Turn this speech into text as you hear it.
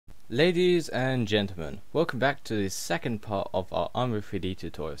Ladies and gentlemen, welcome back to the second part of our Armory 3D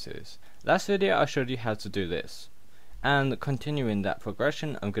tutorial series. Last video I showed you how to do this, and continuing that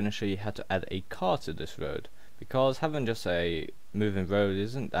progression I'm going to show you how to add a car to this road, because having just a moving road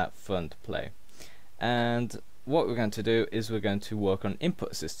isn't that fun to play. And what we're going to do is we're going to work on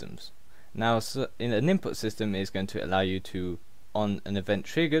input systems. Now in an input system is going to allow you to, on an event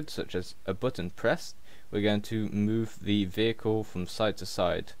triggered such as a button pressed, we're going to move the vehicle from side to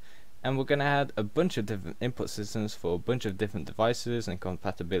side. And we're going to add a bunch of different input systems for a bunch of different devices and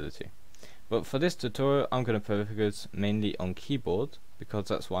compatibility. But for this tutorial I'm going to focus mainly on keyboard, because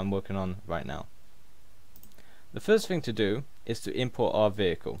that's what I'm working on right now. The first thing to do is to import our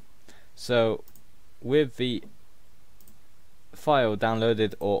vehicle. So with the file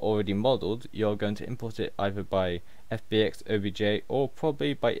downloaded or already modeled, you're going to import it either by FBX OBJ or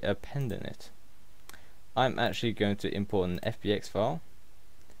probably by appending it. I'm actually going to import an FBX file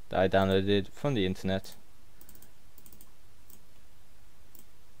that I downloaded from the internet,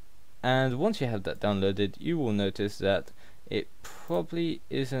 and once you have that downloaded you will notice that it probably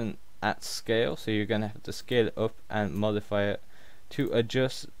isn't at scale, so you're going to have to scale it up and modify it to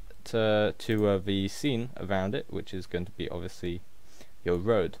adjust to the scene around it, which is going to be obviously your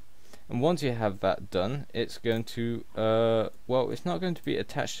road. And once you have that done, it's going to well, it's not going to be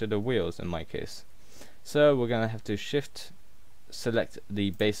attached to the wheels in my case, so we're going to have to select the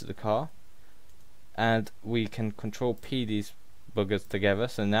base of the car, and we can control P these buggers together.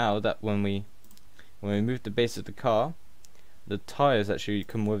 So now that when we move the base of the car, the tires actually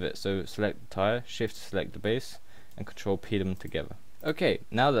come with it. So select the tire, shift select the base, and control P them together. Okay,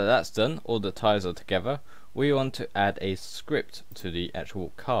 now that that's done, all the tires are together, we want to add a script to the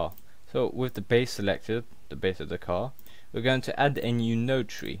actual car. So with the base selected, the base of the car, we're going to add a new node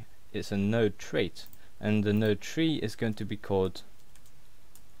tree. It's a node trait, and the node tree is going to be called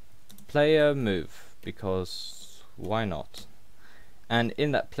player move, because why not? And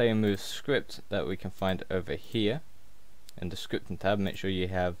in that player move script that we can find over here in the scripting tab, make sure you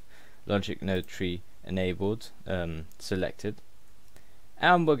have logic node tree enabled, selected,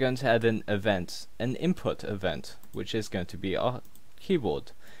 and we're going to add an event, an input event, which is going to be our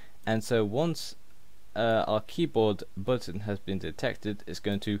keyboard. And so once our keyboard button has been detected, it's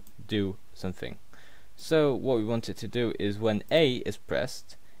going to do something. So what we want it to do is when A is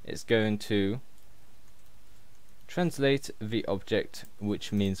pressed, it's going to translate the object,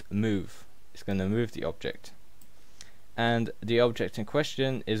 which means move. It's going to move the object, and the object in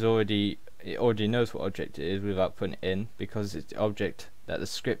question is it already knows what object it is without putting it in, because it's the object that the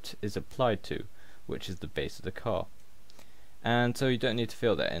script is applied to, which is the base of the car. And so you don't need to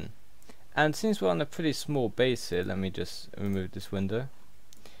fill that in. And since we're on a pretty small base here, let me just remove this window.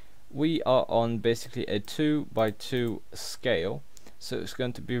 We are on basically a 2 by 2 scale, so it's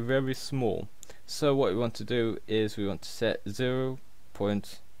going to be very small. So what we want to do is we want to set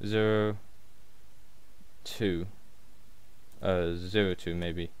 0.02 02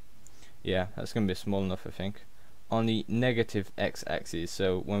 maybe. Yeah, that's going to be small enough, I think, on the negative x-axis.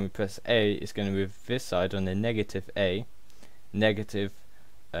 So when we press A, it's going to move this side on the negative A, negative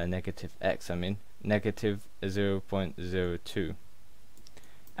x, I mean negative 0.02.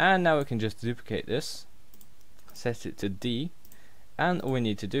 And now we can just duplicate this, set it to D, and all we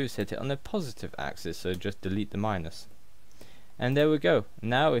need to do is set it on the positive axis, so just delete the minus. And there we go.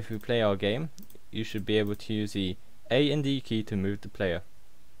 Now if we play our game, you should be able to use the A and D key to move the player.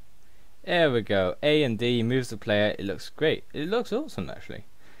 There we go, A and D moves the player. It looks great, it looks awesome actually.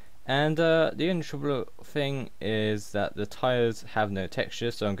 And the only trouble thing is that the tires have no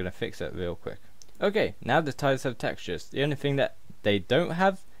texture, so I'm going to fix that real quick. Okay, now the tires have textures. The only thing that they don't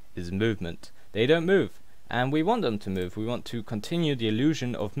have is movement. They don't move, and we want them to move. We want to continue the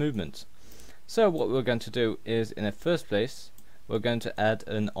illusion of movement. So what we're going to do is, in the first place, we're going to add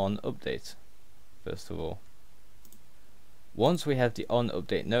an on update. First of all, once we have the on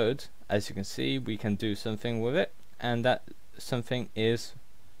update node, as you can see, we can do something with it, and that something is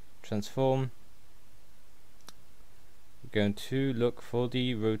transform. We're going to look for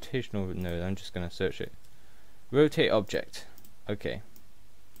the rotational node. I'm just going to search it. Rotate object. Okay.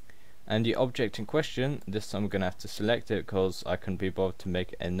 And the object in question, this time I'm going to have to select it because I couldn't be bothered to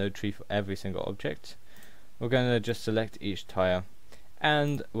make a node tree for every single object. We're going to just select each tire,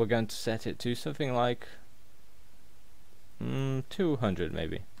 and we're going to set it to something like 200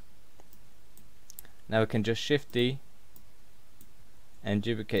 maybe. Now we can just shift D and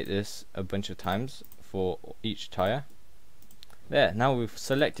duplicate this a bunch of times for each tire. There, now we've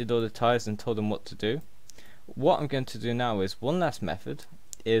selected all the tires and told them what to do. What I'm going to do now is one last method,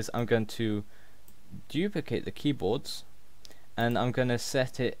 is I'm going to duplicate the keyboards and I'm gonna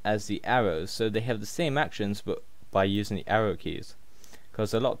set it as the arrows, so they have the same actions but by using the arrow keys,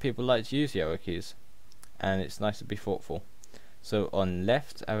 because a lot of people like to use the arrow keys and it's nice to be thoughtful. So on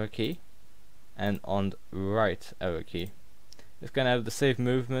left arrow key and on right arrow key, it's gonna have the same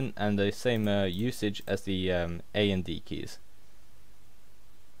movement and the same usage as the A and D keys.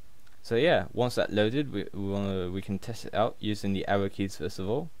 So yeah, once that's loaded, we can test it out using the arrow keys first of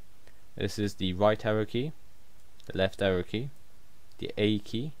all. This is the right arrow key, the left arrow key, the A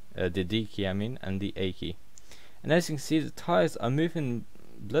key, the D key I mean, and the A key. And as you can see, the tires are moving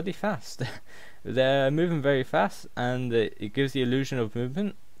bloody fast. They're moving very fast, and it gives the illusion of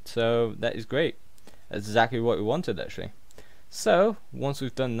movement, so that is great. That's exactly what we wanted actually. So once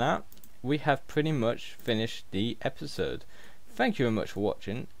we've done that, we have pretty much finished the episode. Thank you very much for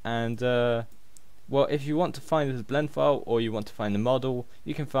watching, and well, if you want to find this blend file or you want to find the model,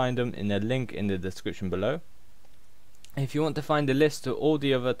 you can find them in the link in the description below. If you want to find a list of all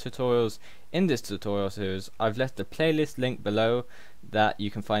the other tutorials in this tutorial series, I've left the playlist link below that you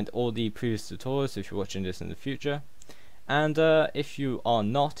can find all the previous tutorials if you're watching this in the future. And if you are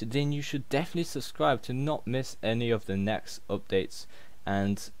not, then you should definitely subscribe to not miss any of the next updates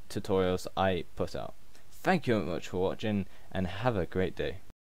and tutorials I put out. Thank you very much for watching, and have a great day.